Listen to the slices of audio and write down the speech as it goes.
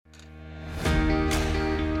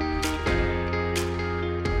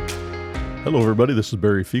Hello, everybody. This is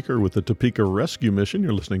Barry Feeker with the Topeka Rescue Mission.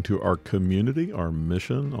 You're listening to Our Community, Our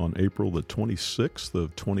Mission on April the 26th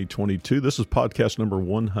of 2022. This is podcast number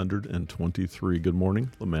 123. Good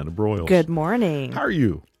morning, Amanda Broyles. Good morning. How are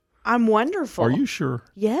you? I'm wonderful. Are you sure?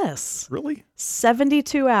 Yes. Really?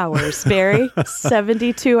 72 hours, Barry.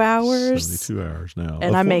 72 hours. 72 hours now.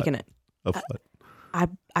 And I'm making it. Of what?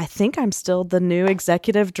 I think I'm still the new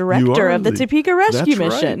executive director of the Topeka Rescue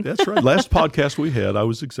Mission. That's right. Last podcast we had, I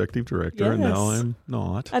was executive director, and Yes. now I'm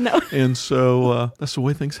not. I know. And so that's the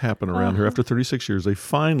way things happen around here. After 36 years, they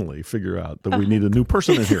finally figure out that we need a new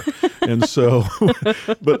person in here. And so,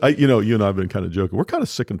 but you and I have been kind of joking. We're kind of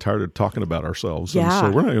sick and tired of talking about ourselves. Yeah. And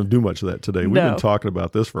so we're not going to do much of that today. We've been talking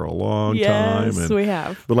about this for a long time. Yes, we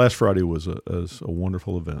have. But last Friday was a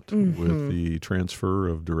wonderful event with the transfer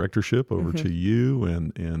of directorship over to you.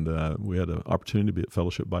 And we had an opportunity to be at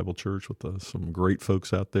Fellowship Bible Church with some great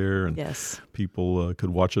folks out there. And people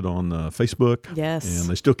could watch it on Facebook. Yes. And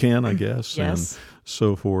they still can, I guess. Yes. And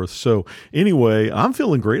so forth. So anyway, I'm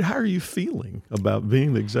feeling great. How are you feeling about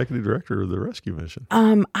being the executive director of the rescue mission?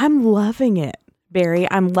 I'm loving it, Barry.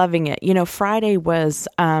 I'm loving it. Friday was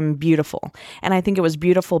beautiful. And I think it was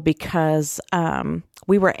beautiful because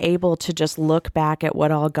we were able to just look back at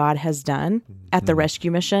what all God has done at the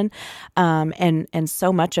rescue mission. And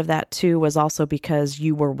so much of that, too, was also because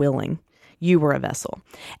you were willing. You were a vessel.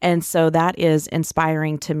 And so that is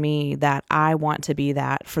inspiring to me that I want to be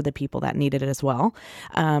that for the people that needed it as well.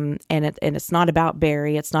 And it's not about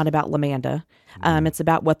Barry. It's not about Lamanda. It's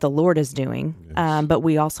about what the Lord is doing. Yes. But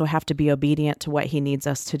we also have to be obedient to what he needs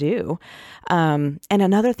us to do. And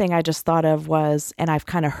another thing I just thought of was, and I've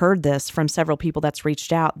kind of heard this from several people that's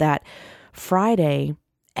reached out, that Friday,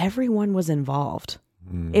 everyone was involved.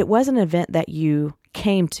 It was an event that you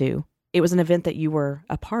came to. It was an event that you were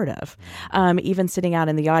a part of, even sitting out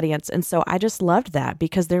in the audience. And so I just loved that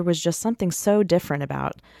because there was just something so different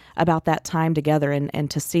about that time together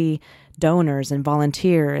and to see donors and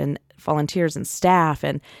volunteers and staff.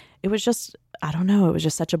 And it was just, I don't know, it was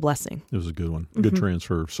just such a blessing. It was a good one. Good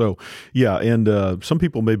transfer. So, yeah, and some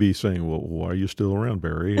people may be saying, well, why are you still around,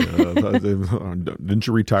 Barry? Didn't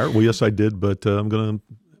you retire? Well, yes, I did, but I'm going to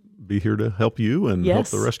be here to help you and help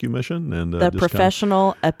the rescue mission. And the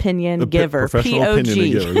professional opinion giver, professional POG.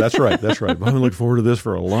 opinion giver. That's right. That's right. I've been looking forward to this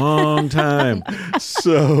for a long time.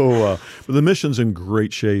 So the mission's in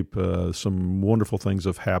great shape. Some wonderful things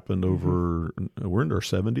have happened over, we're in our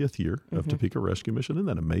 70th year of Topeka Rescue Mission. Isn't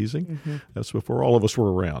that amazing? That's before all of us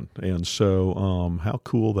were around. And so how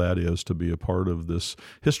cool that is to be a part of this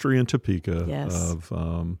history in Topeka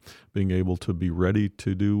of being able to be ready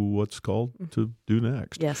to do what's called to do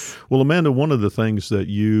next. Yes. Well, Amanda, one of the things that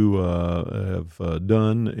you have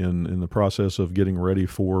done in the process of getting ready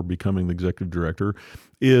for becoming the executive director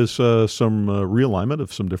is some realignment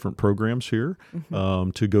of some different programs here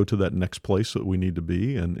to go to that next place that we need to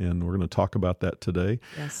be, and we're going to talk about that today.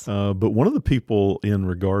 Yes. But one of the people in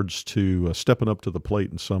regards to stepping up to the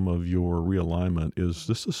plate in some of your realignment is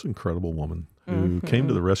this incredible woman who came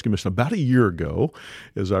to the rescue mission about a year ago,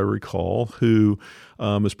 as I recall, who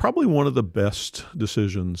is probably one of the best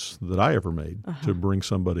decisions that I ever made to bring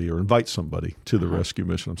somebody or invite somebody to the rescue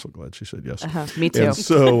mission. I'm so glad she said yes. Me too. And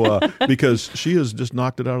so, because she has just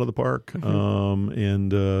knocked it out of the park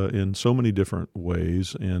and in so many different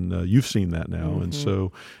ways, and you've seen that now. And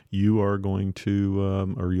so you are going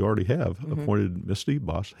to, or you already have, appointed Misty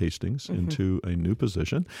Boss Hastings into a new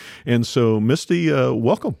position. And so, Misty,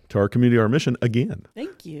 welcome to Our Community, Our Mission again.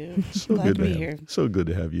 Thank you. So Glad good to be here. So good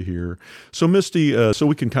to have you here. So, Misty, so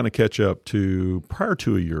we can kind of catch up to prior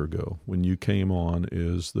to a year ago when you came on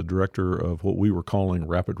as the director of what we were calling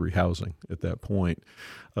rapid rehousing at that point,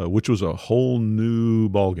 which was a whole new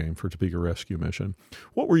ballgame for Topeka Rescue Mission.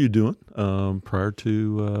 What were you doing prior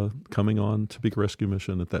to coming on Topeka Rescue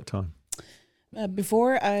Mission at that time?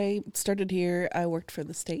 Before I started here, I worked for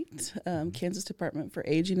the state, Kansas Department for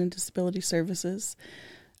Aging and Disability Services.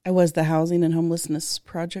 I was the Housing and Homelessness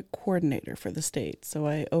Project Coordinator for the state, so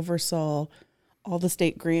I oversaw all the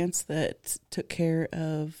state grants that took care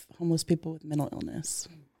of homeless people with mental illness.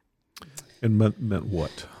 And meant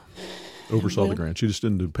what? Oversaw the grants. You just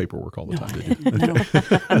didn't do paperwork all the time, did you?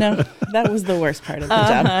 No, that was the worst part of the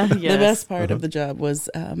job. Yes. The best part of the job was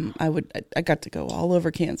I got to go all over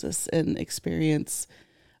Kansas and experience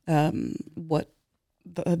what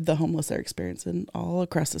the homeless are experiencing all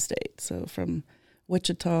across the state. So from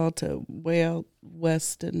Wichita to way out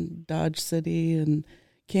west in Dodge City and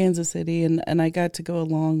Kansas City, and I got to go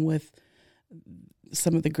along with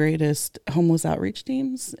some of the greatest homeless outreach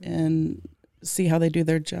teams and see how they do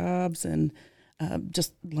their jobs and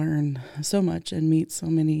just learn so much and meet so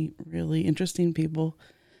many really interesting people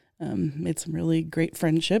Made some really great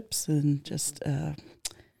friendships, and just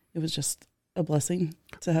it was just a blessing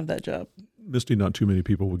to have that job. Misty, not too many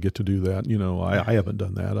people would get to do that. I haven't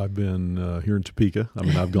done that. I've been here in Topeka. I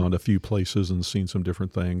mean, I've gone to a few places and seen some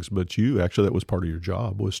different things, but that was part of your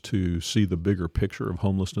job, was to see the bigger picture of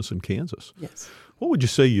homelessness in Kansas. Yes. What would you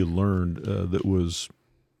say you learned that was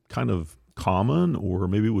kind of common or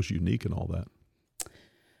maybe was unique in all that?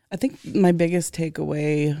 I think my biggest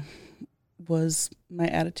takeaway was my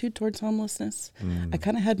attitude towards homelessness. I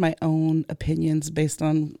kind of had my own opinions based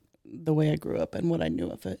on the way I grew up and what I knew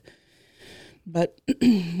of it. But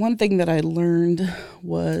one thing that I learned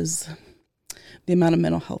was the amount of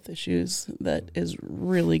mental health issues that is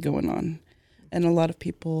really going on. And a lot of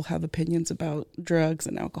people have opinions about drugs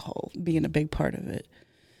and alcohol being a big part of it.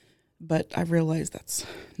 But I realized that's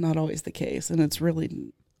not always the case. And it's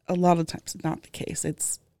really, a lot of times, not the case.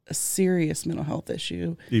 It's a serious mental health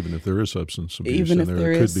issue. Even if there is substance abuse, Even if there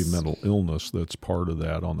there could is, be mental illness that's part of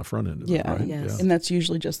that on the front end of it, right? Yes. And that's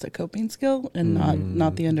usually just a coping skill and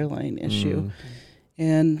not the underlying issue.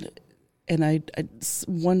 And I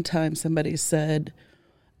one time somebody said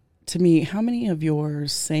to me, how many of your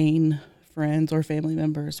sane friends or family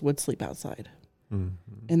members would sleep outside?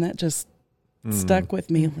 And that just stuck with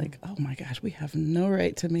me, like, oh my gosh, we have no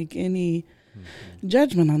right to make any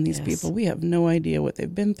judgment on these people. We have no idea what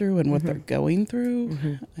they've been through and what they're going through.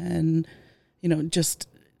 And, just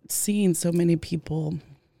seeing so many people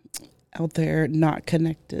out there not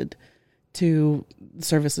connected to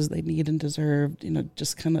services they need and deserve,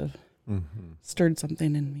 just kind of stirred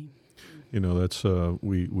something in me. That's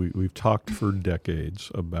we've talked for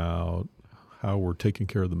decades about how we're taking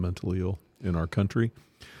care of the mentally ill in our country.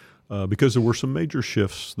 Because there were some major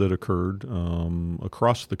shifts that occurred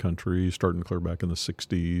across the country, starting clear back in the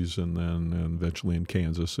 60s, and then eventually in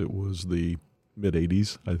Kansas, it was the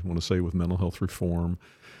mid-'80s, I want to say, with mental health reform,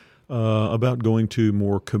 about going to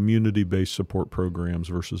more community-based support programs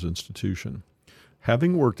versus institution.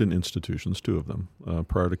 Having worked in institutions, 2 of them,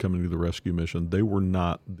 prior to coming to the rescue mission, they were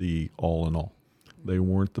not the all-in-all. They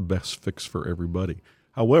weren't the best fix for everybody.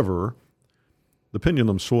 However, the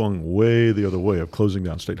pendulum swung way the other way, of closing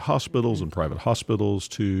down state hospitals and private hospitals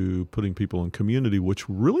to putting people in community, which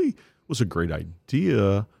really was a great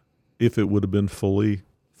idea if it would have been fully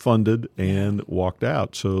funded and walked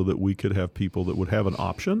out, so that we could have people that would have an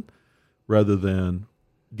option rather than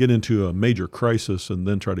get into a major crisis and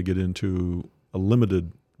then try to get into a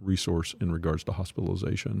limited resource in regards to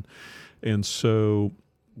hospitalization. And so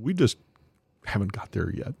we just haven't got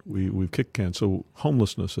there yet. We've kicked can. So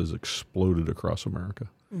homelessness has exploded across America.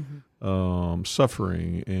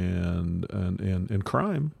 Suffering and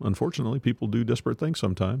crime. Unfortunately, people do desperate things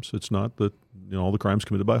sometimes. It's not that all the crimes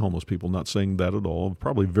committed by homeless people. Not saying that at all.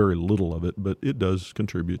 Probably very little of it, but it does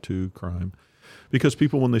contribute to crime, because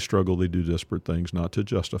people, when they struggle, they do desperate things. Not to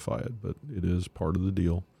justify it, but it is part of the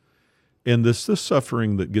deal. And this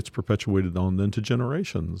suffering that gets perpetuated on then to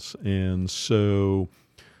generations. And so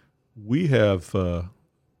we have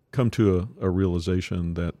come to a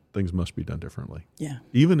realization that things must be done differently. Yeah.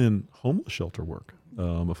 Even in homeless shelter work,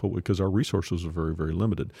 because our resources are very, very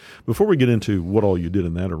limited. Before we get into what all you did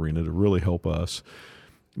in that arena to really help us,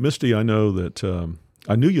 Misty, I know that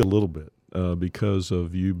I knew you a little bit because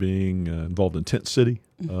of you being involved in Tent City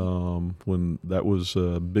when that was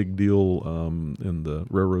a big deal, and the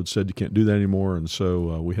railroad said you can't do that anymore, and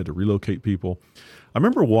so we had to relocate people. I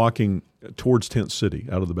remember walking towards Tent City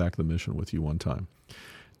out of the back of the mission with you one time,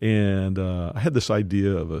 and I had this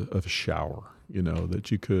idea of a shower, that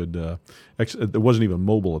you could. It wasn't even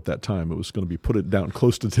mobile at that time; it was going to be put it down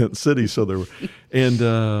close to Tent City, so there were,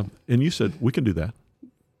 and you said we can do that.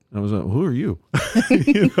 And I was like, who are you?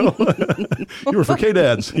 You were for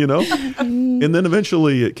K-Dads, And then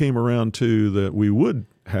eventually it came around to that we would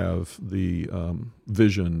have the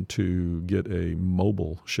vision to get a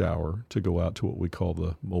mobile shower to go out to what we call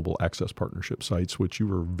the mobile access partnership sites, which you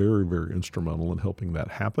were very, very instrumental in helping that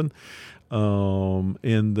happen.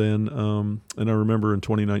 And I remember in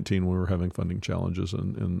 2019 we were having funding challenges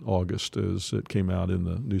in August, as it came out in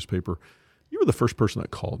the newspaper. You were the first person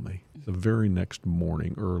that called me the very next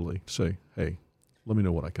morning early to say, hey, let me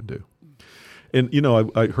know what I can do. And,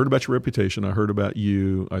 I heard about your reputation. I heard about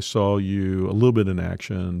you. I saw you a little bit in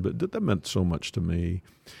action, but that meant so much to me.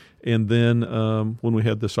 And then when we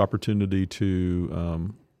had this opportunity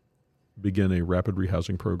to begin a rapid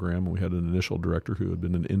rehousing program, and we had an initial director who had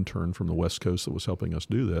been an intern from the West Coast that was helping us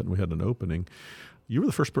do that, and we had an opening, you were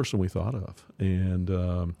the first person we thought of.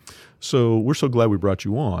 And so we're so glad we brought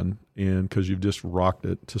you on, and because you've just rocked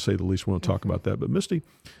it, to say the least. We want to talk about that. But Misty,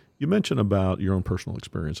 you mentioned about your own personal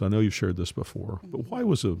experience. I know you've shared this before, but why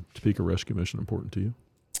was a Topeka Rescue Mission important to you?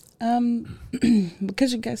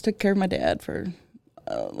 Because you guys took care of my dad for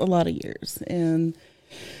a lot of years. And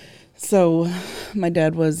so my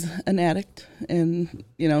dad was an addict. And,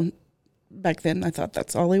 back then I thought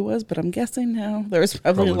that's all he was. But I'm guessing now there was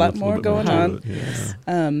probably a lot more going on.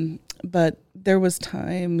 Yeah. But there was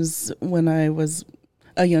times when I was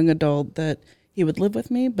a young adult that he would live with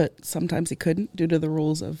me, but sometimes he couldn't due to the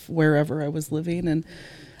rules of wherever I was living. And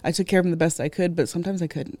I took care of him the best I could, but sometimes I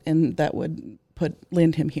couldn't. And that would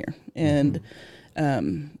land him here. And,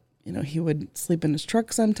 he would sleep in his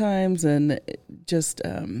truck sometimes. And it just,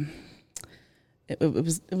 it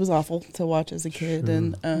was awful to watch as a kid. Sure.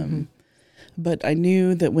 And, but I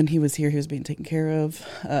knew that when he was here, he was being taken care of.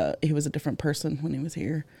 He was a different person when he was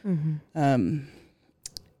here.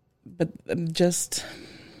 But just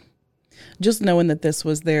knowing that this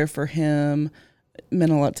was there for him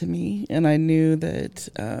meant a lot to me, and I knew that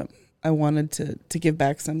I wanted to give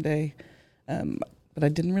back someday, but I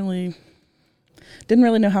didn't really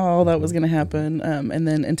know how all that was going to happen. And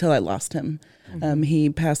then until I lost him, he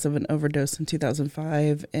passed of an overdose in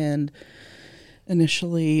 2005, and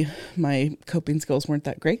initially my coping skills weren't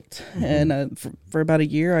that great, and for about a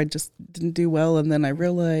year I just didn't do well, and then I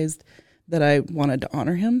realized that I wanted to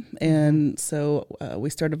honor him. And so we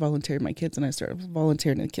started volunteering, my kids and I started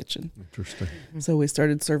volunteering in the kitchen. Interesting. So we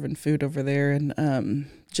started serving food over there, and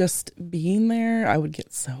just being there, I would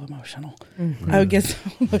get so emotional. I would get so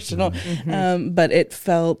emotional. But it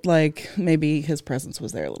felt like maybe his presence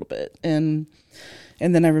was there a little bit. And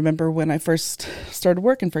then I remember when I first started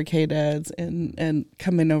working for K-Dads and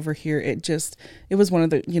coming over here, it was one of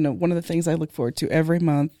the things I look forward to every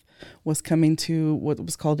month, was coming to what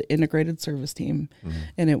was called an integrated service team.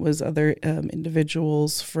 And it was other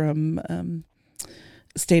individuals from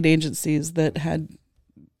state agencies that had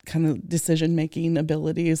kind of decision-making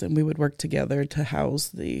abilities, and we would work together to house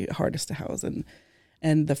the hardest to house.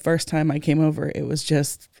 And the first time I came over, it was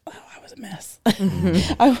just, I was a mess.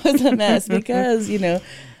 I was a mess because,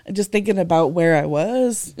 just thinking about where I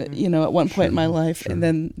was, at one point in my life, and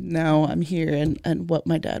then now I'm here, and what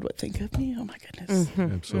my dad would think of me. Oh my goodness.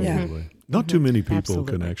 Absolutely. Yeah. Not too many people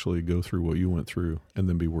can actually go through what you went through and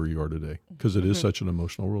then be where you are today, because it is such an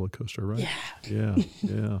emotional roller coaster, right? Yeah.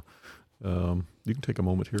 Yeah. You can take a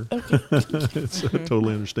moment here. Okay. It's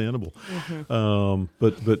totally understandable.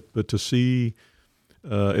 But to see,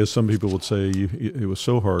 as some people would say, it was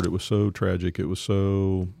so hard, it was so tragic, it was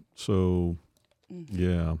so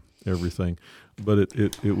everything. But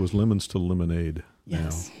it was lemons to lemonade.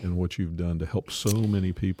 Yes. Now, and what you've done to help so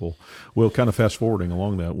many people. Well, kind of fast forwarding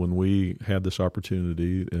along that, when we had this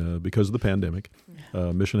opportunity, because of the pandemic,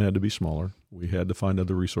 mission had to be smaller. We had to find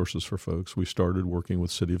other resources for folks. We started working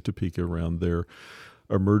with City of Topeka around their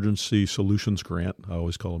emergency solutions grant. I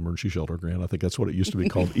always call it emergency shelter grant. I think that's what it used to be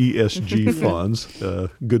called, ESG funds.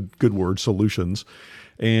 Good word, solutions.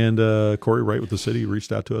 And Corey Wright with the city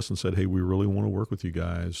reached out to us and said, hey, we really want to work with you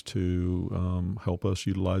guys to help us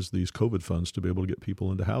utilize these COVID funds to be able to get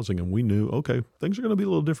people into housing. And we knew, okay, things are going to be a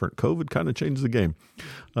little different. COVID kind of changed the game.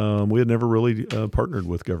 We had never really partnered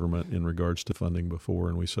with government in regards to funding before.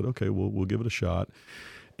 And we said, okay, we'll give it a shot.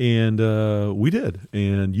 And we did.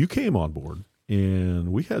 And you came on board.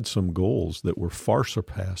 And we had some goals that were far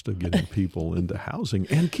surpassed of getting people into housing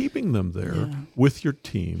and keeping them there with your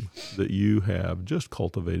team that you have just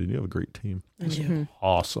cultivated. You have a great team. It's an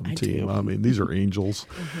awesome team. I mean, these are angels.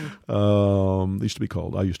 They used to be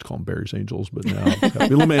called, I used to call them Barry's Angels, but now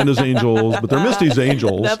Lamanda's Angels, but they're Misty's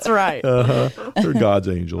Angels. That's right. They're God's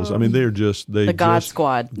Angels. I mean, they're just, the God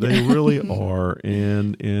Squad. They really are.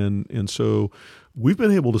 And so we've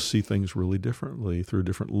been able to see things really differently through a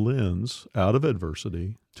different lens out of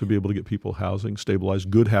adversity to be able to get people housing, stabilize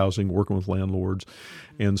good housing, working with landlords.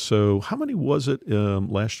 And so how many was it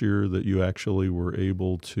last year that you actually were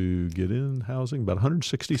able to get in housing? About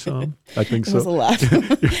 160 some? I think so. It was a lot.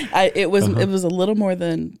 It was a little more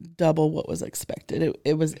than double what was expected.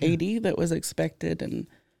 It was 80 that was expected, and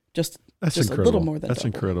just a little more than That's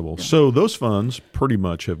double. incredible. Yeah. So those funds pretty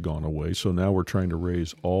much have gone away. So now we're trying to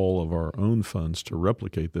raise all of our own funds to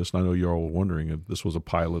replicate this. And I know you're all wondering if this was a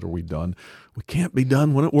pilot, are we done? We can't be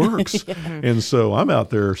done when it works. And so I'm out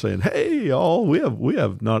there saying, hey, y'all, we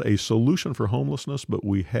have not a solution for homelessness, but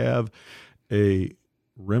we have a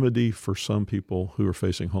remedy for some people who are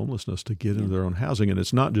facing homelessness to get into their own housing. And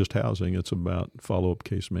it's not just housing, it's about follow-up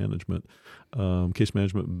case management.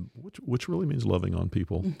 Which really means loving on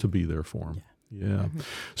people to be there for them. Yeah.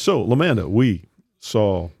 So, Lamanda, we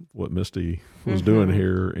saw what Misty was doing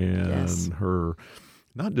here, and her,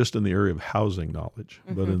 not just in the area of housing knowledge,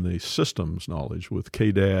 but in the systems knowledge with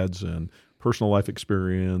K-Dads and personal life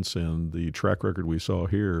experience and the track record we saw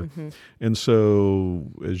here. And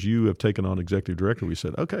so as you have taken on executive director, we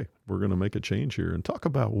said, okay, we're going to make a change here and talk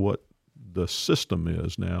about what the system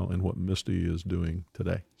is now and what Misty is doing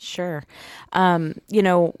today. Sure.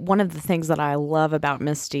 One of the things that I love about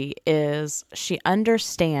Misty is she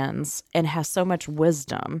understands and has so much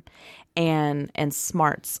wisdom and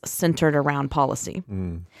smarts centered around policy.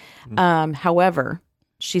 However,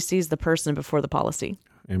 she sees the person before the policy.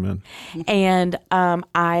 Amen. And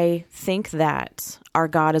I think that our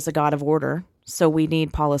God is a God of order. So we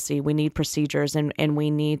need policy, we need procedures, and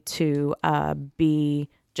we need to be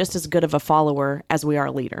just as good of a follower as we are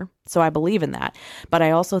a leader. So I believe in that. But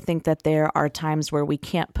I also think that there are times where we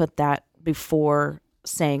can't put that before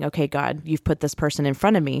saying, okay, God, you've put this person in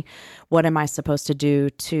front of me. What am I supposed to do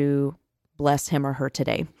to bless him or her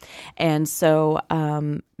today? And so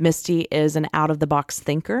Misty is an out-of-the-box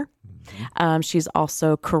thinker. She's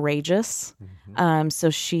also courageous. So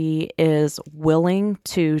she is willing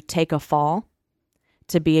to take a fall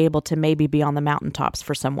to be able to maybe be on the mountaintops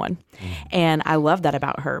for someone. And I love that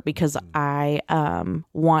about her because I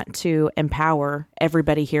want to empower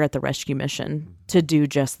everybody here at the Rescue Mission to do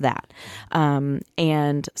just that.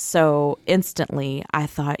 And so instantly I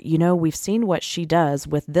thought, we've seen what she does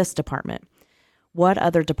with this department. What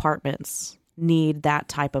other departments need that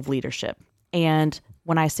type of leadership? And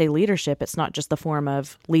when I say leadership, it's not just the form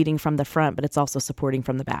of leading from the front, but it's also supporting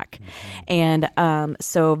from the back. And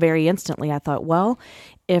so very instantly I thought, well,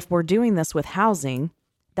 if we're doing this with housing,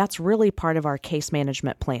 that's really part of our case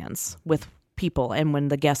management plans with people and when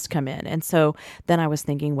the guests come in. And so then I was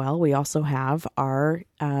thinking, well, we also have our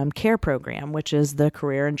care program, which is the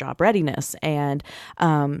career and job readiness. And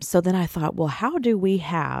so then I thought, well, how do we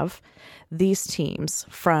have these teams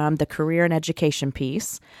from the career and education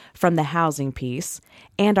piece, from the housing piece,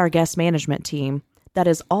 and our guest management team that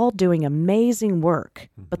is all doing amazing work,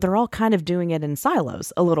 but they're all kind of doing it in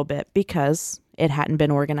silos a little bit because it hadn't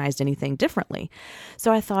been organized anything differently.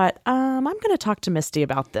 So I thought, I'm going to talk to Misty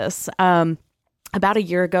about this. About a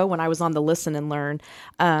year ago when I was on the Listen and Learn,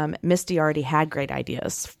 Misty already had great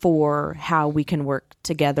ideas for how we can work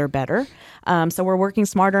together better. So we're working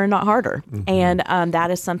smarter and not harder. And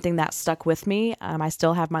that is something that stuck with me. I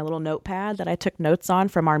still have my little notepad that I took notes on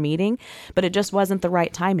from our meeting, but it just wasn't the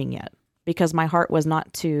right timing yet because my heart was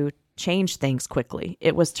not to change things quickly.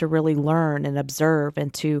 It was to really learn and observe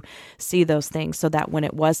and to see those things so that when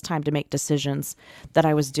it was time to make decisions, that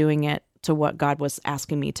I was doing it to what God was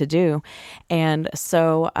asking me to do. And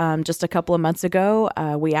so just a couple of months ago,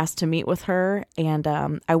 we asked to meet with her. And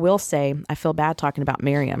I will say, I feel bad talking about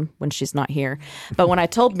Miriam when she's not here. But when I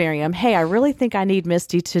told Miriam, hey, I really think I need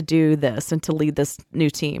Misty to do this and to lead this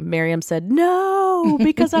new team, Miriam said, no,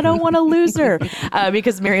 because I don't want to lose her,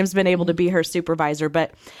 because Miriam's been able to be her supervisor.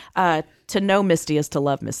 But to know Misty is to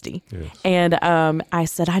love Misty. Yes. And I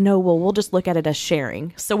said, I know, well, we'll just look at it as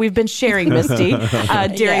sharing. So we've been sharing Misty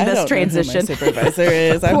during this transition. My supervisor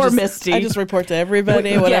is. Poor Misty. I just report to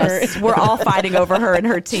everybody, whatever. Yes, we're all fighting over her and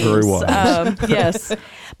her teams. Very wise. Yes.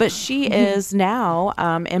 But she is now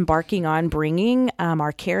embarking on bringing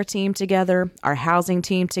our care team together, our housing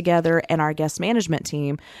team together, and our guest management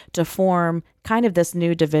team to form kind of this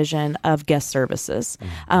new division of guest services.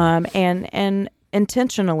 And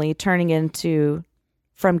intentionally turning into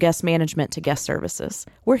from guest management to guest services.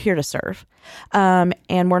 We're here to serve, and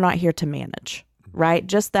we're not here to manage, right?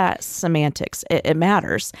 Just that semantics, it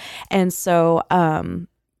matters. And so I'm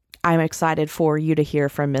excited for you to hear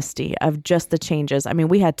from Misty of just the changes. I mean,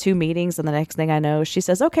 we had 2 meetings, and the next thing I know, she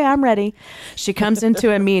says, okay, I'm ready. She comes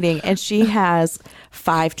into a meeting and she has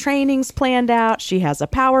 5 trainings planned out. She has a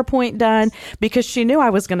PowerPoint done because she knew I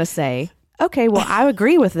was going to say, okay, well, I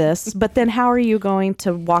agree with this, but then how are you going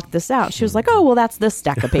to walk this out? She was like, oh, well, that's this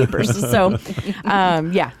stack of papers. So,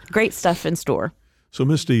 yeah, great stuff in store. So,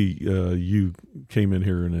 Misty, you came in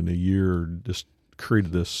here and in a year just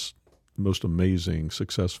created this most amazing,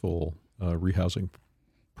 successful rehousing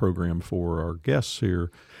program for our guests here.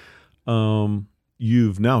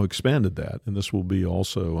 You've now expanded that, and this will be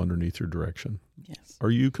also underneath your direction. Yes.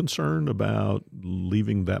 Are you concerned about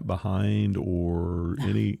leaving that behind, or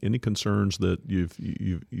any concerns that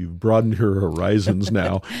you've broadened your horizons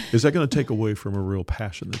now? Is that going to take away from a real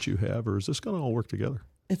passion that you have, or is this going to all work together?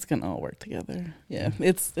 It's going to all work together. Yeah,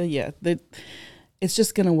 it's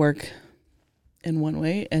just going to work in one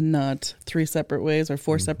way and not 3 separate ways or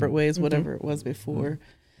 4 separate ways, whatever it was before.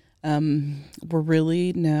 We're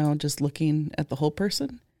really now just looking at the whole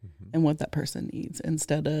person and what that person needs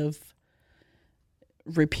instead of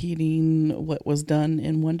repeating what was done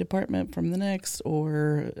in one department from the next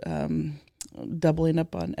or doubling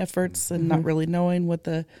up on efforts and not really knowing what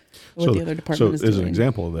the other department is doing. So as an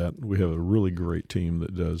example of that, we have a really great team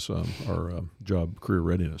that does our job career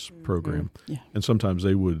readiness program. Yeah. And sometimes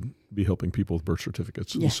they would be helping people with birth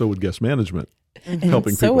certificates. Yeah. And so would guest management. And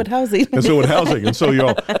helping so people. would housing. And so would housing. And so you're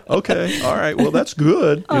all, okay, all right, well, that's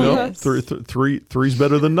good. You know, yes. three's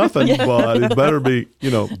better than nothing, but it better be,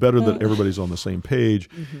 better that everybody's on the same page.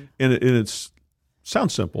 And it's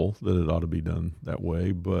sounds simple that it ought to be done that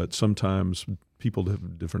way, but sometimes people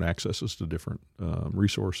have different accesses to different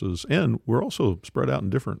resources, and we're also spread out in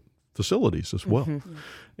different facilities as well.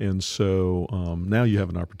 And so now you have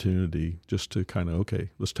an opportunity just to kind of,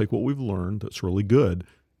 okay, let's take what we've learned that's really good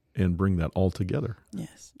and bring that all together.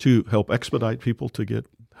 Yes. To help expedite people to get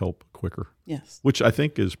help quicker. Yes. Which I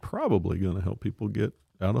think is probably going to help people get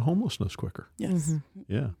out of homelessness quicker. Yes.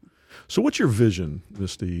 Yeah. So what's your vision,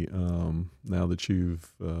 Misty, now that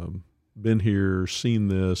you've been here, seen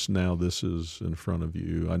this, now this is in front of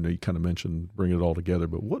you? I know you kind of mentioned bring it all together,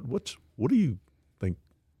 but what do you think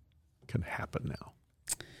can happen now?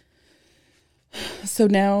 So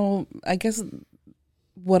now, I guess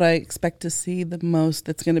what I expect to see the most,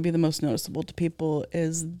 that's going to be the most noticeable to people,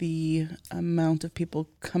 is the amount of people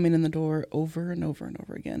coming in the door over and over and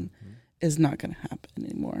over again is not going to happen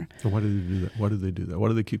anymore. So why do they do that? Why do they do that? Why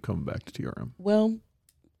do they keep coming back to TRM? Well,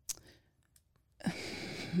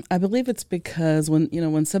 I believe it's because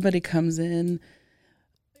when somebody comes in,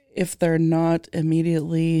 if they're not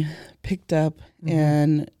immediately picked up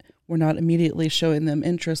and we're not immediately showing them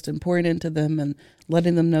interest and pouring into them and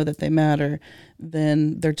letting them know that they matter,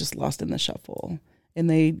 then they're just lost in the shuffle. And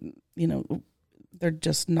they're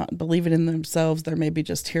just not believing in themselves. They're maybe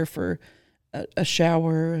just here for a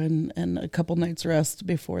shower and a couple nights rest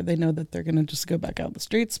before they know that they're going to just go back out the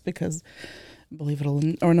streets, because, believe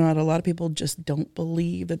it or not, a lot of people just don't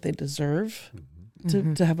believe that they deserve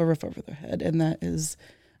to have a roof over their head. And that is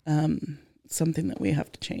something that we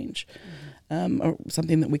have to change, or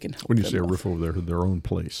something that we can help when you them say a with. roof over their own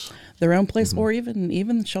place. Their own place, or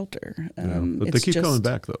even shelter. But they keep coming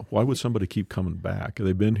back, though. Why would somebody keep coming back?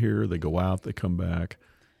 They've been here, they go out, they come back,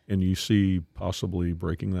 and you see possibly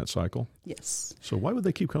breaking that cycle? Yes. So why would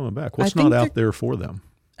they keep coming back? What's think not out there for them?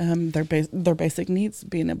 Their basic needs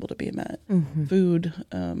being able to be met. Food,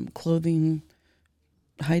 clothing,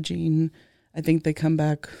 hygiene. I think they come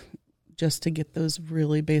back just to get those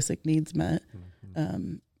really basic needs met.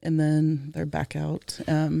 And then they're back out.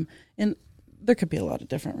 And there could be a lot of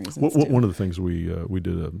different reasons. One of the things we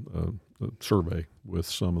did a survey with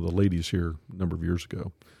some of the ladies here a number of years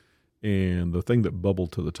ago, and the thing that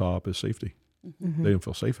bubbled to the top is safety. They didn't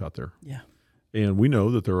feel safe out there. Yeah. And we know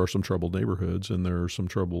that there are some troubled neighborhoods and there are some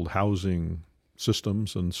troubled housing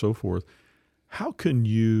systems and so forth. How can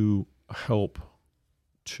you help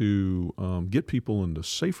to get people into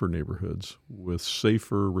safer neighborhoods with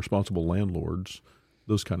safer, responsible landlords,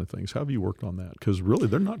 those kind of things? How have you worked on that? Because really,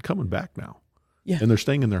 they're not coming back now. Yeah. And they're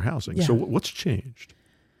staying in their housing. Yeah. So what's changed?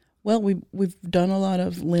 Well, we've done a lot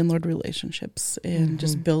of landlord relationships and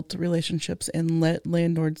just built relationships and let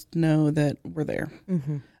landlords know that we're there.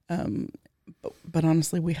 But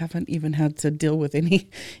honestly, we haven't even had to deal with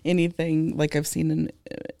anything like I've seen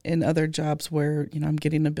in other jobs where I'm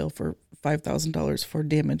getting a bill for $5,000 for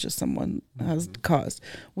damages someone has caused.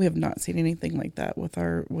 We have not seen anything like that with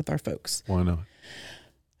our folks. Why not?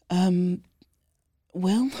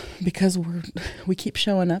 Well, because we keep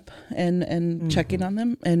showing up and checking on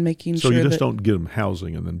them and making so sure you just that, don't get them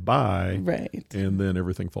housing and then buy, right, and then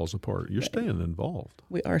everything falls apart. You're staying involved.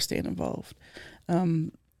 we are staying involved.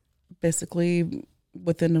 Basically,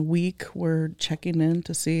 within a week, we're checking in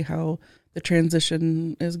to see how the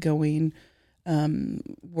transition is going.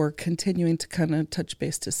 We're continuing to kind of touch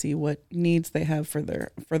base to see what needs they have for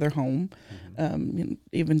their home,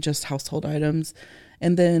 even just household items.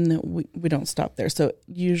 And then we don't stop there. So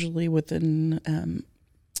usually within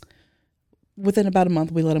about a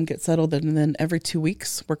month, we let them get settled. And then every 2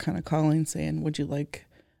 weeks, we're kind of calling saying, would you like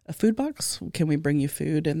a food box? Can we bring you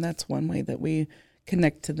food? And that's one way that we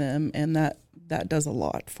connect to them. And that does a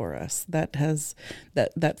lot for us. That has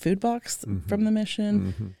that food box from the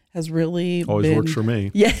mission has really always works for me.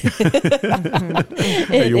 Yeah.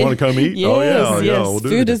 Hey, you want to come eat? Yes, yeah, we'll do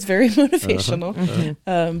food it. is very motivational.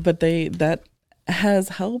 But that has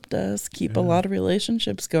helped us keep a lot of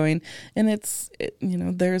relationships going. And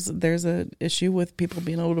there's a issue with people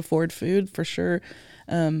being able to afford food for sure.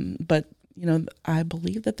 But I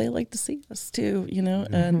believe that they like to see us too,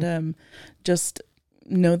 and just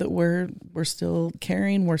know that we're still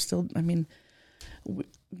caring. We're still,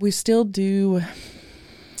 we still do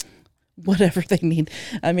whatever they need.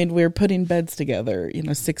 I mean, we're putting beds together,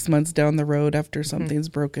 6 months down the road after something's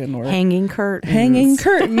broken, or hanging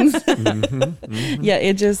curtains. Yeah,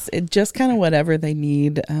 it just kind of whatever they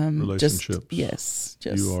need. Relationships.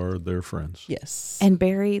 Just You are their friends. Yes. And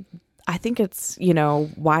Barry, I think it's,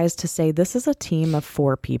 wise to say this is a team of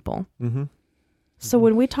 4 people. Mm-hmm. So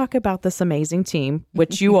when we talk about this amazing team,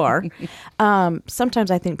 which you are,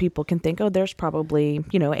 sometimes I think people can think, oh, there's probably,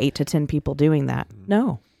 8 to 10 people doing that.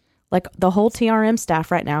 No. Like the whole TRM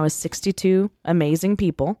staff right now is 62 amazing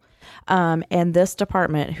people. And this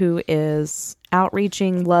department who is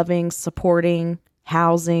outreaching, loving, supporting,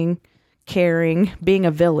 housing, caring, being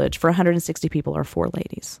a village for 160 people are 4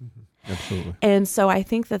 ladies. Absolutely. And so I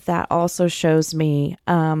think that also shows me,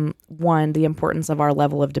 one, the importance of our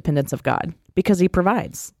level of dependence of God, because he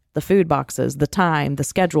provides the food boxes, the time, the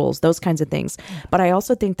schedules, those kinds of things. But I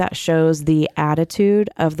also think that shows the attitude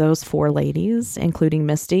of those 4 ladies, including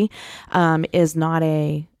Misty, is not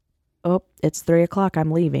it's 3:00,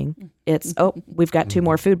 I'm leaving. It's, we've got 2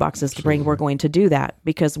 more food boxes to bring. We're going to do that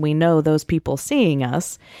because we know those people seeing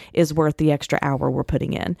us is worth the extra hour we're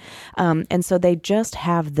putting in. And so they just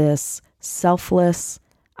have this selfless,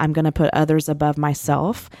 I'm going to put others above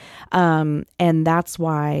myself. And that's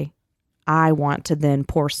why I want to then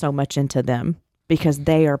pour so much into them, because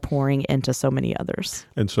they are pouring into so many others.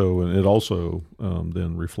 And so it also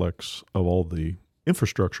then reflects of all the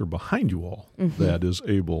infrastructure behind you all that is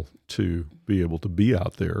able to be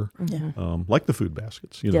out there, like the food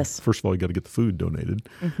baskets. Yes. First of all, you got to get the food donated.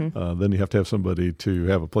 Then you have to have somebody to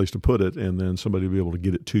have a place to put it, and then somebody to be able to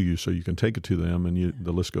get it to you so you can take it to them, and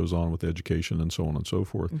the list goes on with education and so on and so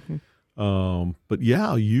forth. But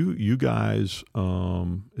yeah, you guys,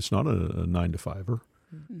 it's not a 9 to 5-er.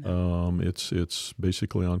 It's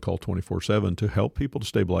basically on call 24/7 to help people to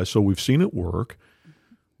stabilize. So we've seen it work.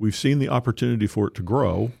 We've seen the opportunity for it to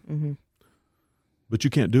grow, but you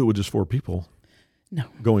can't do it with just 4 people. No.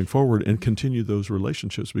 Going forward and continue those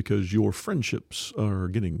relationships, because your friendships are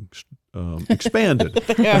getting expanded.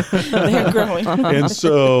 They're growing. And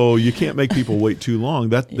so you can't make people wait too long.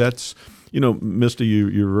 That's, Misty,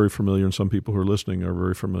 you're very familiar, and some people who are listening are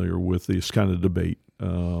very familiar with this kind of debate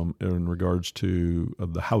in regards to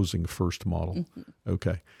the housing first model.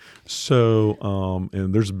 Okay. So,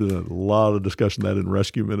 and there's been a lot of discussion that in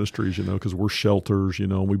rescue ministries, because we're shelters,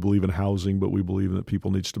 and we believe in housing, but we believe that people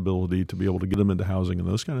need stability to be able to get them into housing and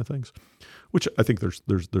those kind of things, which I think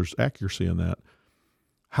there's accuracy in that.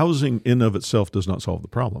 Housing in of itself does not solve the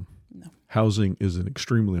problem. No. Housing is an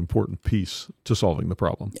extremely important piece to solving the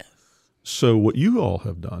problem. Yes. So what you all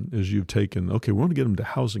have done is you've taken, okay, we want to get them to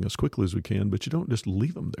housing as quickly as we can, but you don't just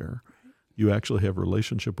leave them there. You actually have a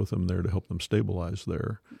relationship with them there to help them stabilize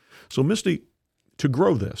there. So Misty, to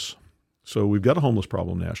grow this, so we've got a homeless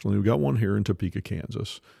problem nationally. We've got one here in Topeka,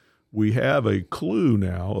 Kansas. We have a clue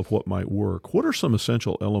now of what might work. What are some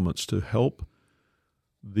essential elements to help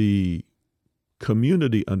the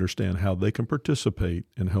community understand how they can participate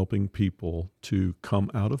in helping people to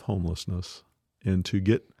come out of homelessness and to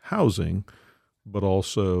get housing, but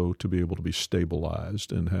also to be able to be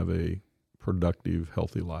stabilized and have a productive,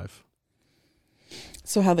 healthy life?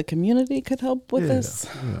 So how the community could help with this?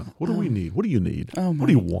 Yeah. What do we need? What do you need? Oh what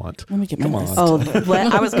do you want? Let me get my list.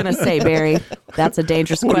 I was going to say, Barry, that's a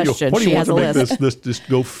dangerous question. What do She you has want a to list. make this just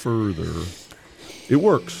go further? It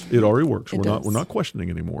works. It already works. It does. We're not questioning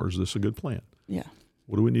anymore. Is this a good plan? Yeah.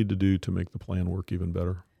 What do we need to do to make the plan work even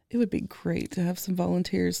better? It would be great to have some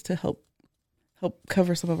volunteers to help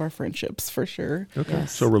cover some of our friendships, for sure. Okay.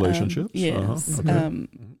 Yes. So relationships. Yes. Okay.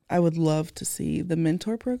 I would love to see the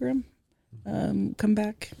mentor program come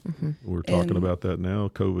back. We're talking And- about that now.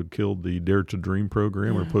 COVID killed the Dare to Dream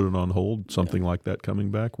program, or put it on hold. Something like that coming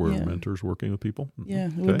back, where Yeah. mentors working with people. Yeah,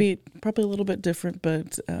 it Okay. would be probably a little bit different,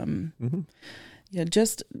 but yeah,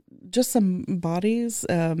 just some bodies.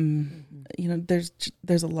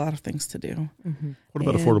 There's a lot of things to do. What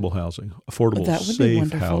about And affordable housing? Affordable, that would be safe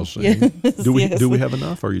wonderful. housing. Yes, Do we yes. have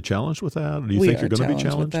enough? Are you challenged with that? Or do you We think are you're going to be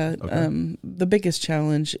challenged challenged? with that. The biggest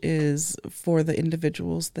challenge is for the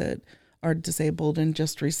individuals that are disabled and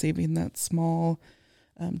just receiving that small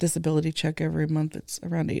disability check every month. It's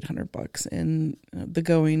around $800, and the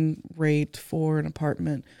going rate for an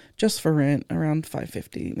apartment just for rent around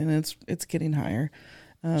 $550, and it's getting higher.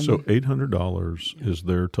 So $800 is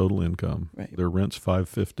their total income. Right. Their rent's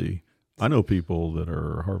 $550. I know people that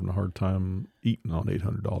are having a hard time eating on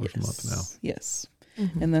 $800 a month now. Yes.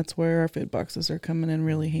 And that's where our food boxes are coming in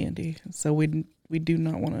really handy. So we do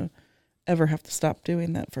not want to ever have to stop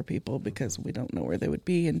doing that for people, because we don't know where they would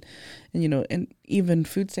be. And even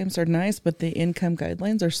food stamps are nice, but the income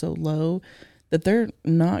guidelines are so low that they're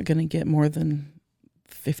not going to get more than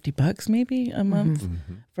 $50 maybe a month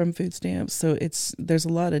Mm-hmm. from food stamps. So there's a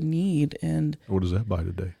lot of need. And What does that buy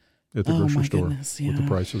today at the oh grocery my store goodness, with the yeah.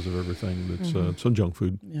 prices of everything? That's some junk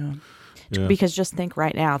food. Yeah. Yeah. Because just think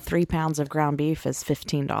right now, 3 pounds of ground beef is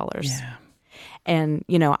 $15. Yeah. And,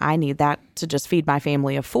 I need that to just feed my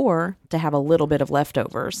family of 4 to have a little bit of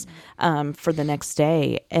leftovers for the next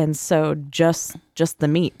day. And so just the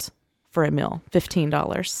meat for a meal,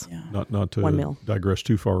 $15. Yeah. Not One to meal. digress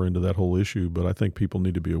too far into that whole issue, but I think people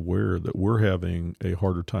need to be aware that we're having a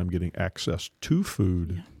harder time getting access to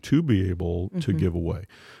food to be able to give away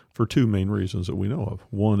for 2 main reasons that we know of.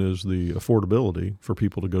 One is the affordability for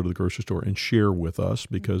people to go to the grocery store and share with us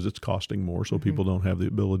because it's costing more, so people don't have the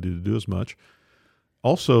ability to do as much.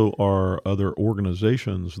 Also, our other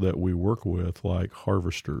organizations that we work with, like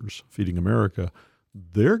Harvesters, Feeding America,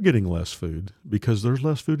 they're getting less food because there's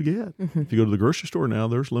less food to get. If you go to the grocery store now,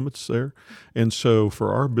 there's limits there. And so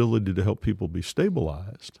for our ability to help people be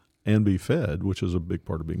stabilized and be fed, which is a big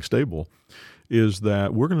part of being stable, is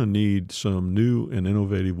that we're going to need some new and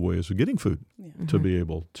innovative ways of getting food to be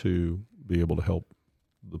able to help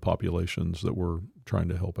the populations that we're trying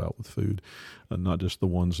to help out with food, not just the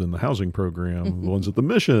ones in the housing program, the ones at the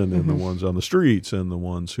mission and the ones on the streets and the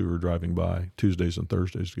ones who are driving by Tuesdays and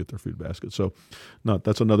Thursdays to get their food basket. So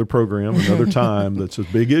that's another program, another time. That's a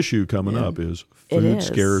big issue coming up is food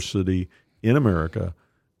scarcity in America.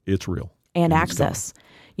 It's real. And access.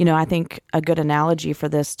 I think a good analogy for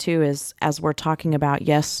this too is as we're talking about,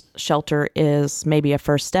 yes, shelter is maybe a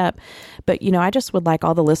first step, but I just would like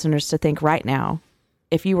all the listeners to think right now,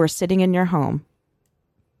 if you were sitting in your home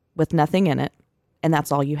with nothing in it and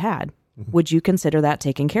that's all you had, would you consider that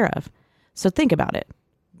taken care of? So think about it.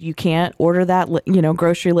 You can't order that,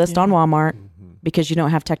 grocery list on Walmart because you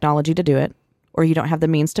don't have technology to do it or you don't have the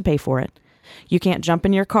means to pay for it. You can't jump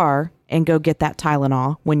in your car and go get that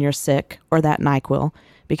Tylenol when you're sick or that NyQuil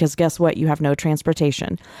because guess what? You have no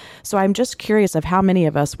transportation. So I'm just curious of how many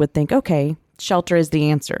of us would think, okay, shelter is the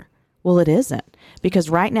answer. Well, it isn't. Because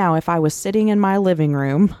right now, if I was sitting in my living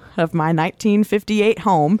room of my 1958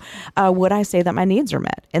 home, would I say that my needs are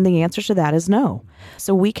met? And the answer to that is no.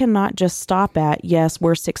 So we cannot just stop at, yes,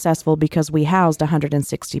 we're successful because we housed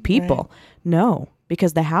 160 people. Right. No,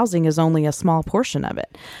 because the housing is only a small portion of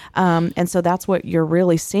it. And so that's what you're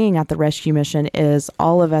really seeing at the rescue mission is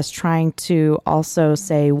all of us trying to also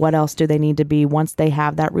say, what else do they need to be once they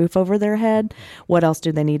have that roof over their head? What else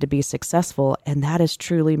do they need to be successful? And that is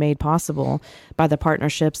truly made possible by the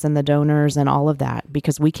partnerships and the donors and all of that,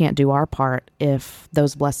 because we can't do our part if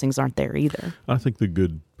those blessings aren't there either. I think the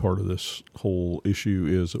good part of this whole issue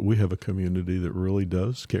is that we have a community that really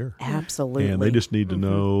does care. Absolutely. And they just need to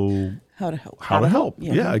know how to help. How to help.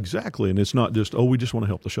 Yeah, exactly. And it's not just, we just want to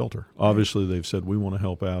help the shelter. Obviously, they've said we want to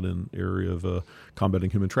help out in the area of combating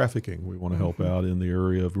human trafficking. We want to help out in the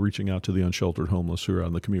area of reaching out to the unsheltered homeless who are out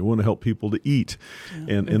in the community. We want to help people to eat.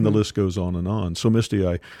 And the list goes on and on. So, Misty,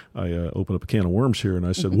 I opened up a can of worms here and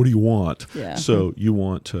I said, what do you want? Yeah. So you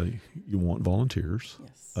want volunteers,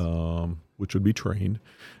 which would be trained.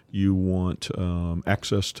 You want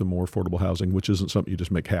access to more affordable housing, which isn't something you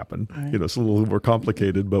just make happen. Right. It's a little more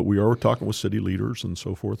complicated, but we are talking with city leaders and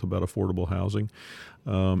so forth about affordable housing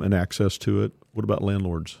and access to it. What about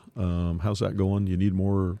landlords? How's that going? You need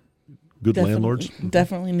more good landlords?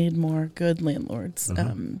 Definitely need more good landlords.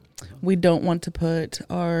 We don't want to put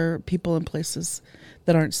our people in places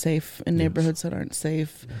that aren't safe, in neighborhoods that aren't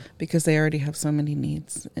safe, because they already have so many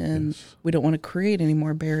needs. And we don't want to create any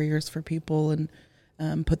more barriers for people and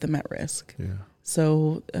put them at risk. Yeah.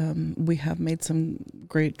 So we have made some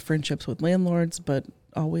great friendships with landlords, but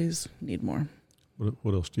always need more.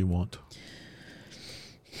 What else do you want?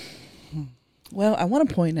 Well, I want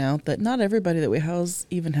to point out that not everybody that we house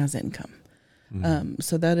even has income.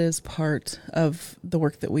 So that is part of the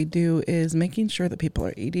work that we do, is making sure that people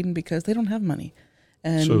are eating because they don't have money.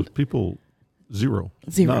 And so people... Zero.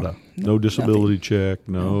 Nada. No disability check.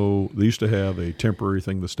 No. They used to have a temporary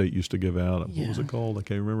thing the state used to give out. What was it called? I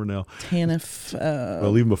can't remember now. TANF.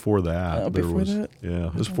 Well, even before that. That? Yeah.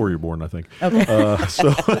 It was before you were born, I think. Okay.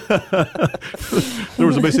 So there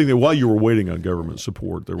was a basic thing. While you were waiting on government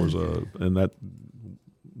support, there was and that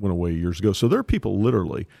went away years ago. So there are people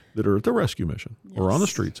literally that are at the rescue mission or on the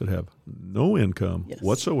streets that have no income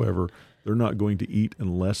whatsoever. They're not going to eat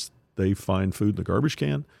unless they find food in the garbage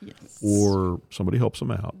can or somebody helps them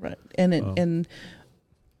out. Right. And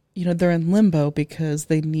they're in limbo because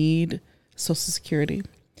they need Social Security.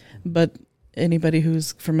 But anybody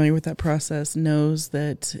who's familiar with that process knows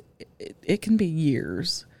that it can be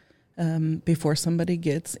years before somebody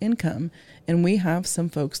gets income. And we have some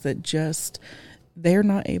folks that just they're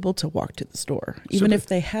not able to walk to the store. Even if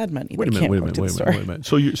they had money, they can't walk to the store. Wait a minute.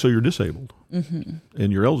 So you're disabled, and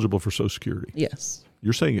you're eligible for Social Security. Yes.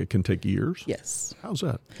 You're saying it can take years? Yes. How's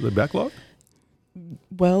that? Are they backlog?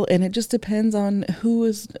 Well, and it just depends on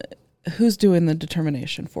who's doing the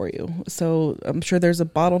determination for you. So I'm sure there's a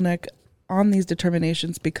bottleneck on these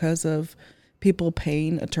determinations because of people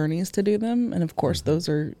paying attorneys to do them, and of course those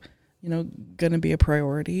are, going to be a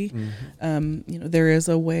priority. There is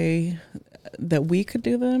a way that we could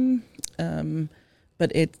do them,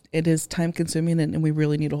 but it is time consuming, and we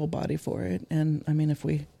really need a whole body for it. And I mean, if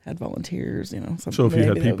we had volunteers, something. So if you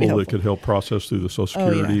had maybe people that could help process through the Social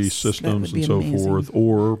Security systems and so amazing. forth,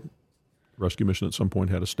 or Rescue Mission at some point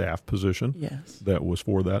had a staff position that was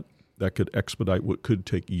for that could expedite what could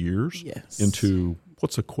take years into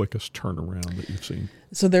what's the quickest turnaround that you've seen?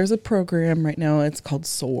 So there's a program right now. It's called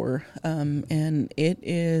SOAR, and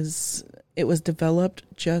it was developed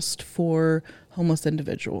just for homeless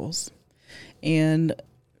individuals, and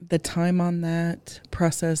the time on that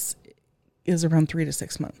process is around 3 to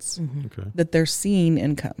 6 months that they're seeing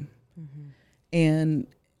income. And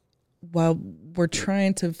while we're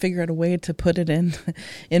trying to figure out a way to put it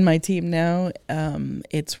in my team now,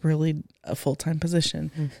 it's really a full-time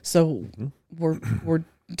position. So we're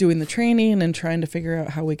doing the training and trying to figure out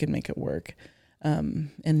how we can make it work. And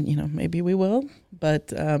maybe we will,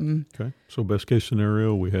 but okay. So best case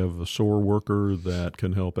scenario, we have a SOAR worker that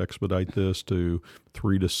can help expedite this to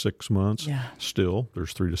 3 to 6 months. Yeah. Still,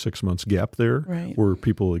 there's 3 to 6 months gap there where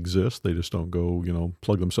people exist. They just don't go,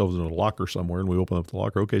 plug themselves in a locker somewhere, and we open up the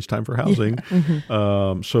locker. Okay, it's time for housing.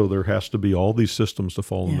 So there has to be all these systems to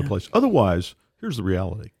fall into place. Otherwise, here's the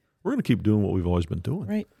reality: we're going to keep doing what we've always been doing.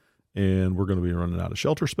 Right. And we're going to be running out of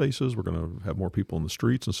shelter spaces. We're going to have more people in the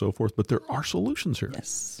streets and so forth. But there are solutions here.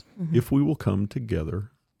 Yes. If we will come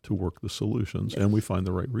together to work the solutions and we find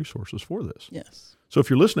the right resources for this. Yes. So if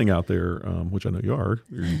you're listening out there, which I know you are,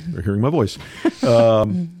 you're hearing my voice,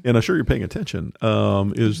 and I'm sure you're paying attention,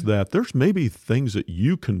 is that there's maybe things that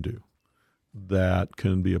you can do that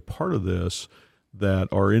can be a part of this that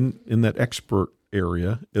are in that expert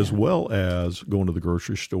area, as well as going to the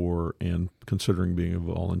grocery store and considering being a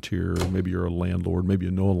volunteer. Maybe you're a landlord, maybe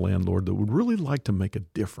you know a landlord that would really like to make a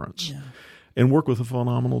difference and work with a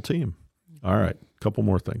phenomenal team. All right, a couple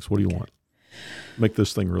more things. What do you want? Make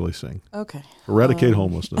this thing really sing. Okay. Eradicate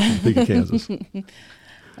homelessness in Topeka, Kansas.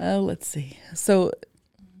 Let's see. So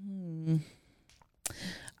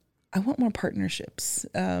I want more partnerships.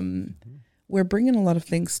 We're bringing a lot of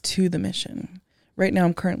things to the mission. Right now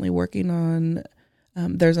I'm currently working on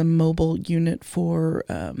there's a mobile unit for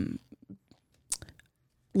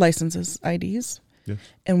licenses, IDs. Yes.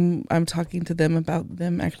 And I'm talking to them about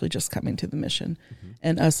them actually just coming to the mission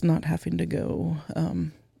and us not having to go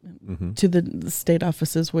to the state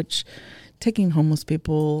offices, which taking homeless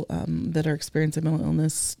people that are experiencing mental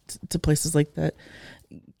illness to places like that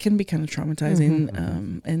can be kind of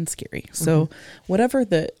traumatizing and scary. So whatever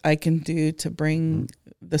that I can do to bring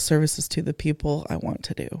the services to the people, I want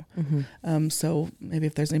to do. So maybe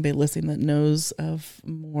if there's anybody listening that knows of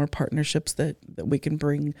more partnerships that we can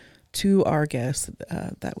bring to our guests,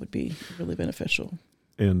 that would be really beneficial.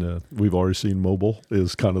 And we've already seen mobile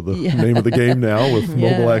is kind of the name of the game now with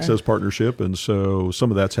Mobile Access Partnership. And so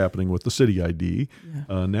some of that's happening with the City ID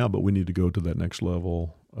now, but we need to go to that next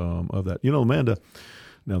level of that. Amanda,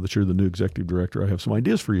 now that you're the new executive director, I have some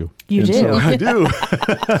ideas for you. You do? So I do.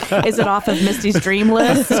 Is it off of Misty's dream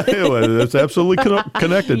list? That's absolutely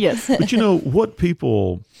connected. Yes. But what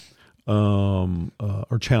people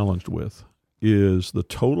are challenged with is the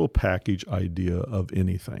total package idea of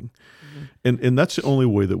anything. And that's the only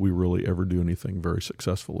way that we really ever do anything very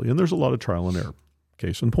successfully. And there's a lot of trial and error.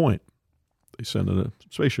 Case in point, they send a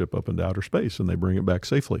spaceship up into outer space and they bring it back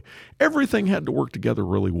safely. Everything had to work together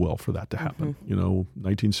really well for that to happen.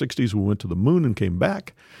 1960s, we went to the moon and came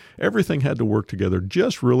back. Everything had to work together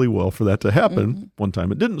just really well for that to happen. One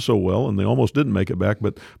time it didn't so well and they almost didn't make it back.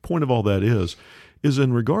 But point of all that is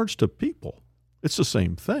in regards to people, it's the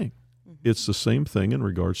same thing. It's the same thing in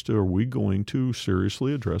regards to, are we going to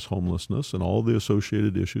seriously address homelessness and all the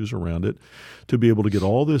associated issues around it to be able to get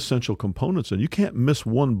all the essential components in? You can't miss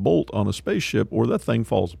one bolt on a spaceship or that thing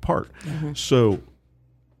falls apart. So,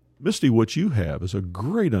 Misty, what you have is a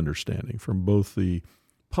great understanding from both the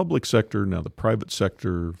public sector, now the private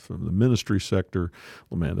sector, from the ministry sector.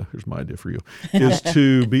 Amanda, here's my idea for you, is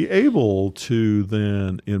to be able to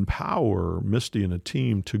then empower Misty and a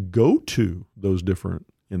team to go to those different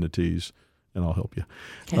entities, and I'll help you,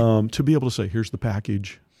 to be able to say, here's the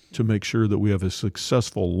package to make sure that we have a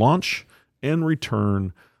successful launch and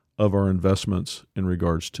return of our investments in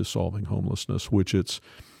regards to solving homelessness, which it's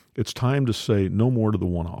it's time to say no more to the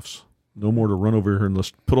one-offs. No more to run over here and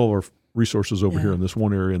let's put all our resources over here in this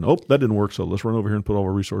one area. And, that didn't work, so let's run over here and put all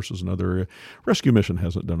our resources in another area. Rescue Mission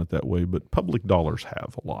hasn't done it that way, but public dollars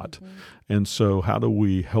have a lot. And so how do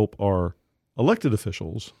we help our elected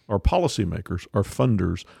officials, our policymakers, our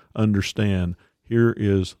funders understand here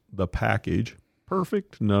is the package.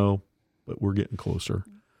 Perfect? No, but we're getting closer.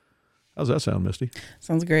 How's that sound, Misty?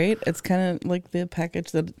 Sounds great. It's kind of like the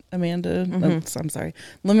package that Lamanda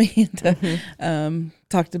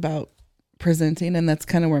talked about presenting, and that's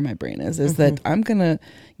kind of where my brain is that I'm going to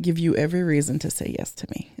give you every reason to say yes to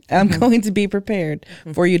me. I'm going to be prepared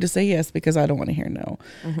for you to say yes because I don't want to hear no.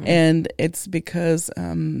 And it's because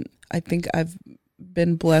I think I've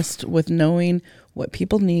been blessed with knowing what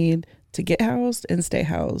people need to get housed and stay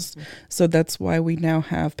housed. So that's why we now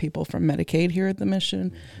have people from Medicaid here at the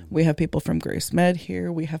Mission. We have people from Grace Med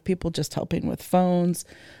here. We have people just helping with phones.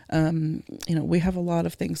 We have a lot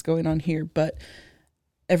of things going on here, but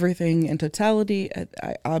everything in totality,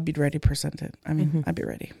 I'll be ready to present it. I mean, I'll be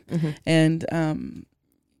ready. And,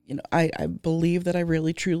 I believe that I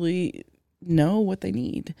really, truly know what they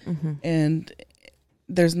need. And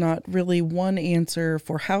there's not really one answer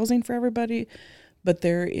for housing for everybody, but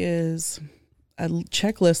there is a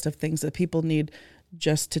checklist of things that people need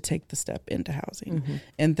just to take the step into housing.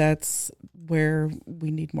 And that's where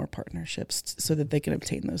we need more partnerships so that they can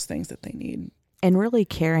obtain those things that they need. And really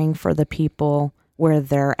caring for the people where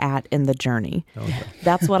they're at in the journey.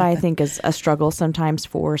 That's what I think is a struggle sometimes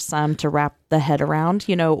for some to wrap the head around,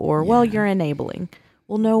 well, you're enabling.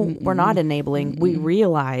 Well, no, we're not enabling. We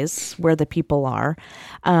realize where the people are,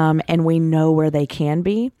 and we know where they can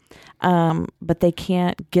be, but they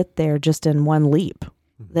can't get there just in one leap.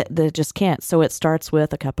 They just can't. So it starts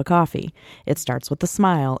with a cup of coffee. It starts with a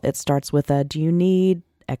smile. It starts with a, do you need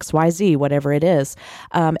XYZ, whatever it is.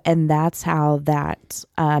 And that's how that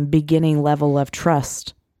beginning level of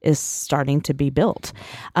trust is starting to be built.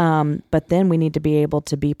 But then we need to be able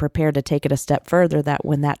to be prepared to take it a step further, that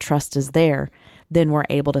when that trust is there, then we're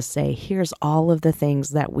able to say, here's all of the things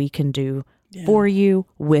that we can do for you,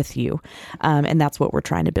 with you. And that's what we're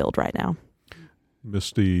trying to build right now.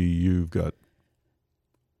 Misty, you've got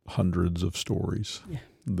hundreds of stories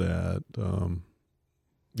that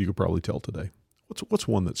you could probably tell today. What's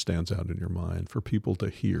one that stands out in your mind for people to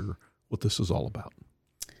hear what this is all about?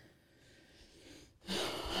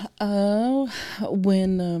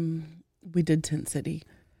 When we did Tent City,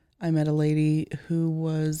 I met a lady who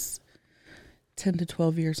was 10 to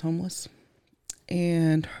 12 years homeless,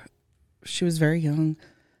 and she was very young.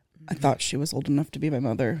 I thought she was old enough to be my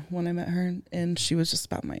mother when I met her, and she was just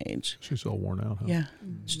about my age. She's all worn out, huh? Yeah.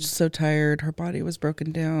 She's so tired. Her body was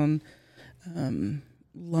broken down.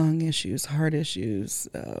 Lung issues, heart issues,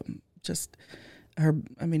 just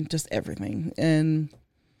everything. And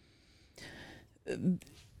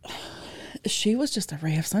she was just a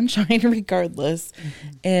ray of sunshine regardless.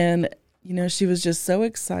 And, she was just so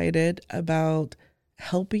excited about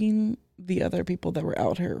helping the other people that were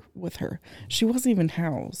out here with her. She wasn't even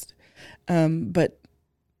housed. But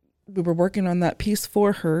we were working on that piece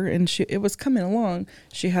for her, and it was coming along.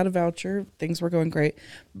 She had a voucher. Things were going great.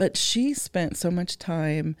 But she spent so much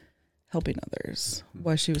time helping others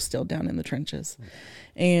while she was still down in the trenches.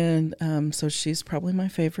 And so she's probably my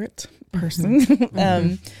favorite person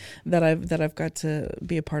that I've got to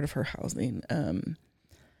be a part of her housing.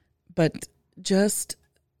 But just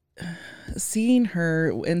seeing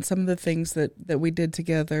her and some of the things that we did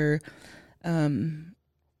together,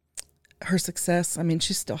 her success,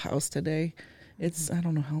 she's still housed today. It's, I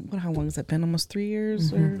don't know how long has that been? Almost 3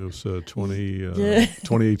 years? Or? It was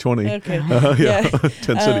 2020. Okay.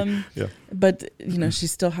 Tent City. But,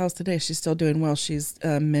 she's still housed today. She's still doing well. She's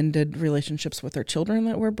mended relationships with her children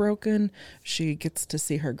that were broken. She gets to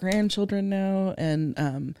see her grandchildren now.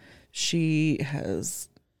 And she has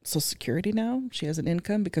Social Security now. She has an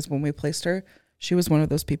income because when we placed her, she was one of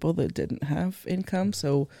those people that didn't have income.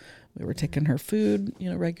 So we were taking her food,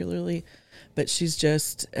 regularly. But she's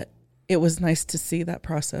just... It was nice to see that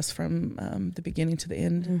process from the beginning to the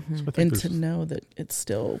end, and to know that it's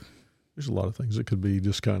still... There's a lot of things that could be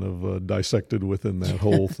just kind of dissected within that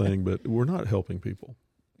whole thing, but we're not helping people.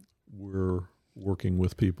 We're working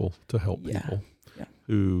with people to help people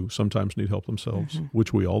who sometimes need help themselves,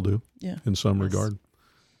 which we all do in some regard.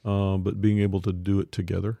 But being able to do it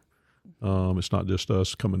together. It's not just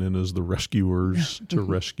us coming in as the rescuers to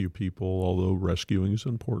rescue people, although rescuing is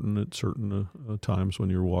important at certain times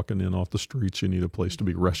when you're walking in off the streets. You need a place to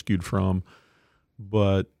be rescued from.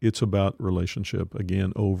 but it's about relationship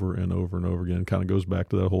again, over and over and over again. Kind of goes back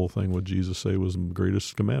to that whole thing what Jesus say was the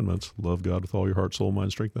greatest commandments: love God with all your heart, soul,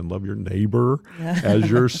 mind, strength, and love your neighbor as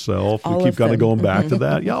yourself. We keep kind of going back to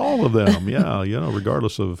that. Yeah, all of them. Yeah,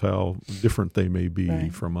 regardless of how different they may be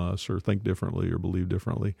from us, or think differently, or believe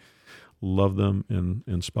differently. Love them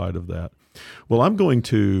in spite of that. Well, I'm going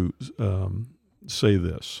to say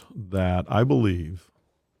this, that I believe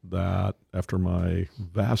that after my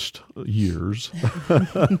vast years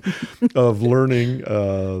of learning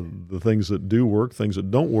the things that do work, things that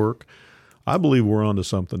don't work, I believe we're onto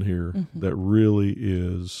something here that really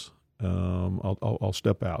is, I'll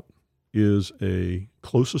step out, is a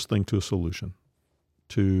closest thing to a solution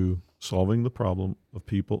to solving the problem of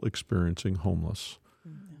people experiencing homeless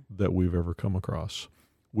that we've ever come across,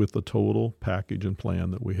 with the total package and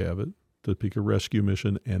plan that we have at Topeka Rescue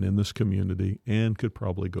Mission and in this community, and could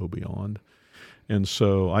probably go beyond. And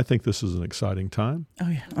so I think this is an exciting time. Oh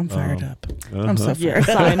yeah, I'm fired up. I'm so fired up. Yes,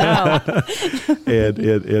 I know.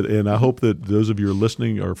 and I hope that those of you who are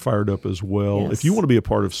listening are fired up as well. Yes. If you want to be a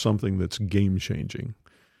part of something that's game changing,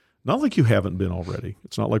 not like you haven't been already.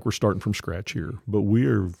 It's not like we're starting from scratch here, but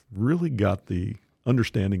we've really got the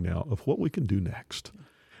understanding now of what we can do next.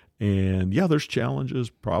 And yeah, there's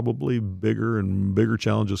challenges, probably bigger and bigger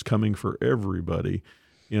challenges coming for everybody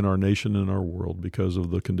in our nation and our world because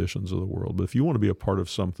of the conditions of the world. But if you want to be a part of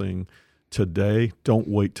something today, don't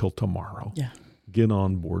wait till tomorrow. Yeah. Get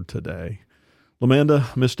on board today.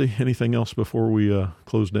 LaManda, Misty, anything else before we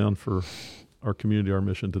close down for our community, our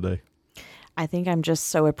mission today? I think I'm just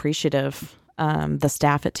so appreciative. The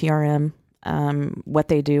staff at TRM, what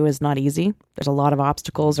they do is not easy. There's a lot of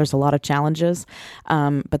obstacles. There's a lot of challenges,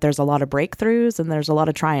 but there's a lot of breakthroughs, and there's a lot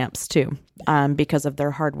of triumphs too, because of their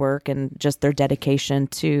hard work and just their dedication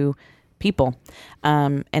to people.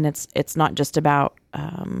 And it's not just about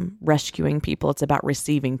rescuing people. It's about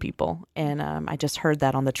receiving people. And I just heard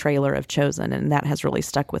that on the trailer of Chosen, and that has really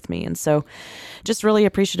stuck with me. And so just really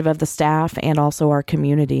appreciative of the staff and also our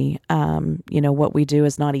community. What we do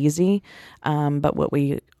is not easy, but what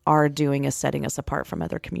we are doing is setting us apart from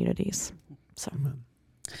other communities. So,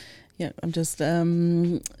 yeah, I'm just, I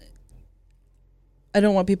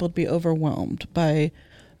don't want people to be overwhelmed by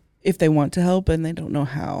if they want to help and they don't know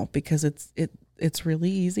how, because it's really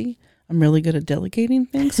easy. I'm really good at delegating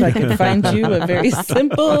things, so I can find you a very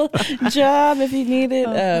simple job if you need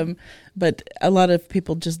it. But a lot of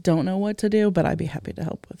people just don't know what to do, but I'd be happy to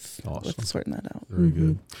help with sorting that out. Very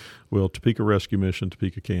good. Well, Topeka Rescue Mission,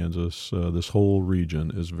 Topeka, Kansas, this whole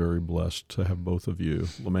region is very blessed to have both of you.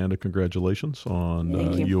 LaManda, congratulations on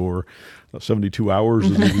your 72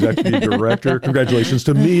 hours as executive director. Congratulations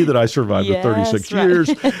to me that I survived the 36 years.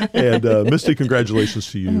 And Misty,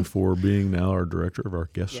 congratulations to you for being now our director of our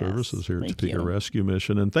guest services here at Topeka Rescue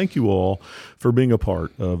Mission. And thank you all for being a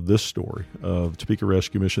part of this story of Topeka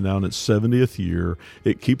Rescue Mission now in its 70th year.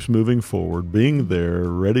 It keeps moving forward, being there,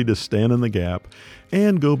 ready to stand in the gap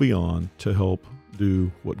and go beyond to help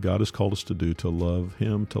do what God has called us to do, to love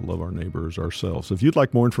Him, to love our neighbors, ourselves. If you'd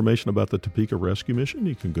like more information about the Topeka Rescue Mission,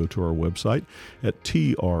 you can go to our website at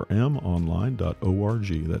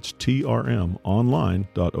trmonline.org. That's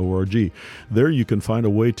trmonline.org. There you can find a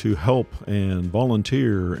way to help and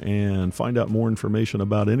volunteer and find out more information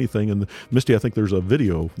about anything. And Misty, I think there's a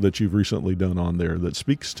video that you've recently done on there that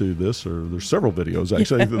speaks to this, or there's several videos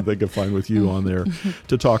actually that they can find with you on there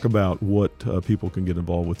to talk about what people can get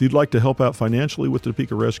involved with. If you'd like to help out financially with the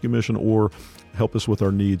Topeka Rescue Mission or help us with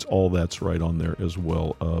our needs, all that's right on there as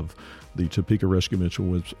well of the Topeka Rescue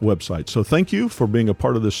Mission website. So thank you for being a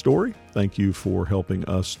part of this story. Thank you for helping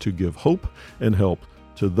us to give hope and help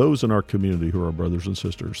to those in our community who are our brothers and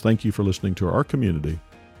sisters. Thank you for listening to Our Community,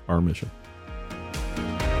 Our Mission.